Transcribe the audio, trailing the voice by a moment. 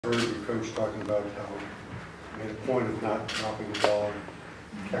Heard your coach talking about how he made a point of not dropping the ball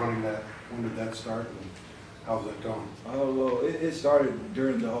and counting that. When did that start and how's that going? Well, it started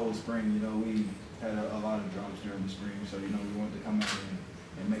during the whole spring. You know, we had a lot of drops during the spring, so you know we wanted to come out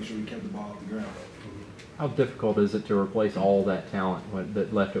and make sure we kept the ball off the ground. How difficult is it to replace all that talent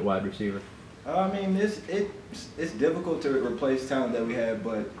that left at wide receiver? I mean, it's difficult to replace talent that we have,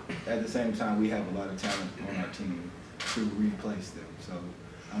 but at the same time, we have a lot of talent on our team to replace them. So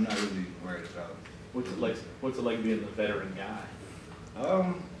I'm not really worried about it. What's it like being the veteran guy?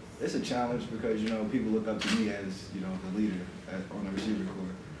 It's a challenge because, you know, people look up to me as, you know, the leader on the receiver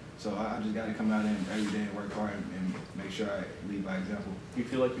corps. So I just got to come out every day and work hard and make sure I lead by example. Do you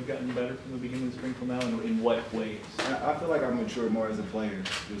feel like you've gotten better from the beginning of the spring till now, and in what ways? I feel like I matured more as a player,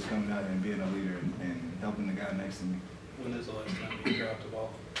 just coming out and being a leader and helping the guy next to me. When is the last time you dropped the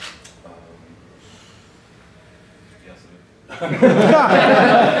ball? Yesterday.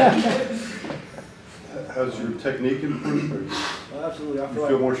 Has your technique improved? Absolutely. I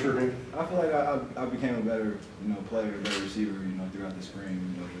feel more sure-handed? I feel like I became a better, you know, player, a better receiver, you know, throughout the spring.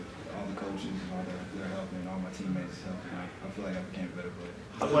 You know, with all the coaches and all their help and all my teammates helping. I feel like I became a better player.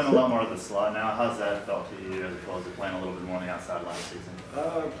 You're playing a lot more of the slot now. How's that felt to you as opposed to playing a little bit more on the outside last season?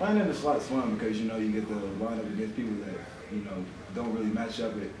 Playing in the slot is fun because, you know, you get to line up against people that, you know, don't really match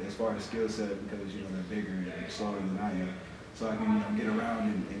up as far as skill set because, you know, they're bigger and slower than I am. So I can, you know, get around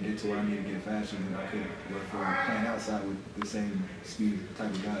and get to where I need to get faster than I could for playing outside with the same speed type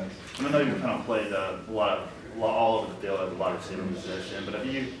of guys. I know you've kind of played all over the field at the wide receiver position, but have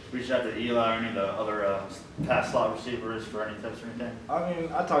you reached out to Eli or any of the other pass slot receivers for any tips or anything? I mean,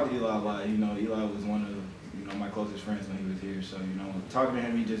 I talked to Eli a lot. You know, Eli was one of, you know, my closest friends when he was here. So, you know, talking to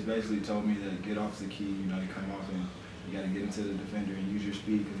him, he just basically told me that get off's the key. You know, you come off and you got to get into the defender and use your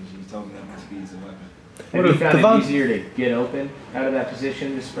speed because he told me that my speed's a weapon. Have you found it easier to get open out of that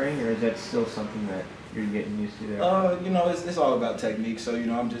position this spring, or is that still something that you're getting used to there? You know, it's all about technique. So, you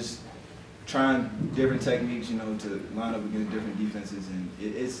know, I'm just trying different techniques, you know, to line up against different defenses, and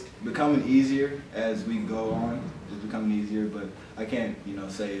it's becoming easier as we go on. It's becoming easier, but I can't, you know,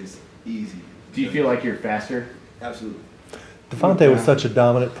 say it's easy. Do you feel like you're faster? Absolutely. Devontae was such a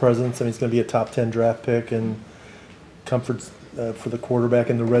dominant presence. I mean, he's going to be a top 10 draft pick and comforts for the quarterback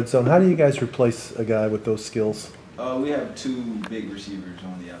in the red zone. How do you guys replace a guy with those skills? We have two big receivers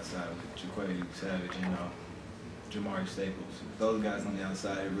on the outside with Jaquay Savage and Jamari Staples. Those guys on the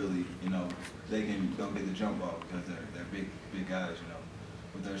outside really, you know, they can go get the jump ball because they're big guys, you know.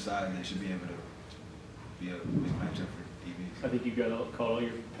 With their size, they should be able to be a big matchup for DBs. I think you caught all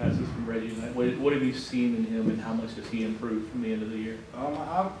your passes from Reggie tonight. What have you seen in him, and how much does he improve from the end of the year?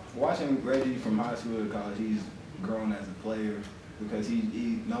 I'm watching Reggie from high school to college. He's grown as a player because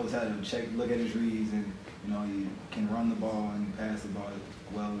he knows how to look at his reads, and you know he can run the ball and pass the ball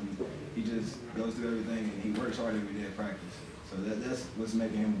well, and he just goes through everything and he works hard every day at practice. So that's what's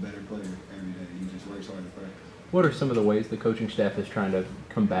making him a better player every day. He just works hard at practice. What are some of the ways the coaching staff is trying to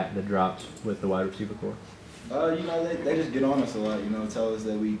combat the drops with the wide receiver corps? You know, they just get on us a lot, you know, tell us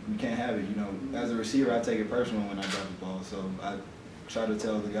that we can't have it. You know, as a receiver, I take it personal when I drop the ball. So I try to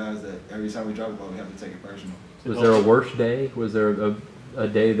tell the guys that every time we drop the ball, we have to take it personal. Was there a worse day? Was there a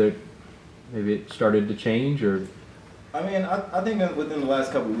day that maybe it started to change? Or I mean, I think that within the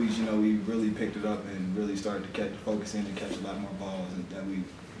last couple of weeks, you know, we really picked it up and really started to focus in and catch a lot more balls that we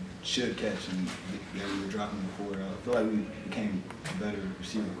should catch and that we were dropping before. I feel like we became a better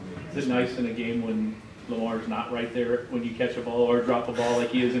receiver. Is it nice in a game when Lamar's not right there when you catch a ball or drop a ball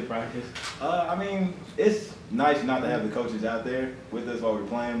like he is in practice? I mean, it's nice not to have the coaches out there with us while we're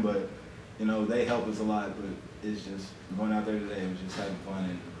playing, but you know, they help us a lot. But it's just going out there today, it was just having fun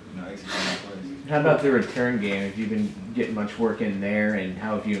and, you know, executing plays. How about the return game? Have you been getting much work in there, and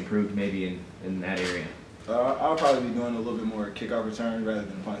how have you improved maybe in that area? I'll probably be doing a little bit more kickoff return rather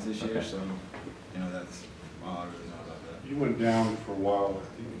than punts this year, so you know that's all I really know about that. You went down for a while, I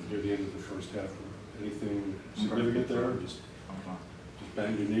think, near the end of the first half. Anything significant there? Or just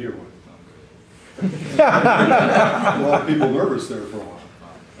banged your knee or what? A lot of people nervous there for a while.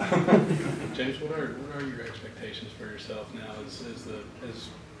 James, what are your expectations for yourself now as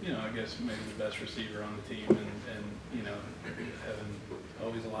you know, I guess maybe the best receiver on the team, and you know, having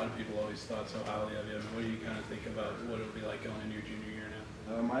always a lot of people always thought so highly of you. I mean, what do you kind of think about what it'll be like going into your junior year now?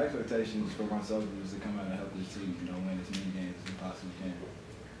 My expectations for myself is to come out and help this team, you know, win as many games as we possibly can.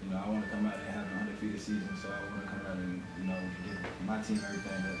 You know, I want to come out and have an undefeated season, so I want to come out and, you know, give my team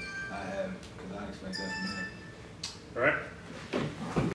everything that I have because I expect that from them. All right.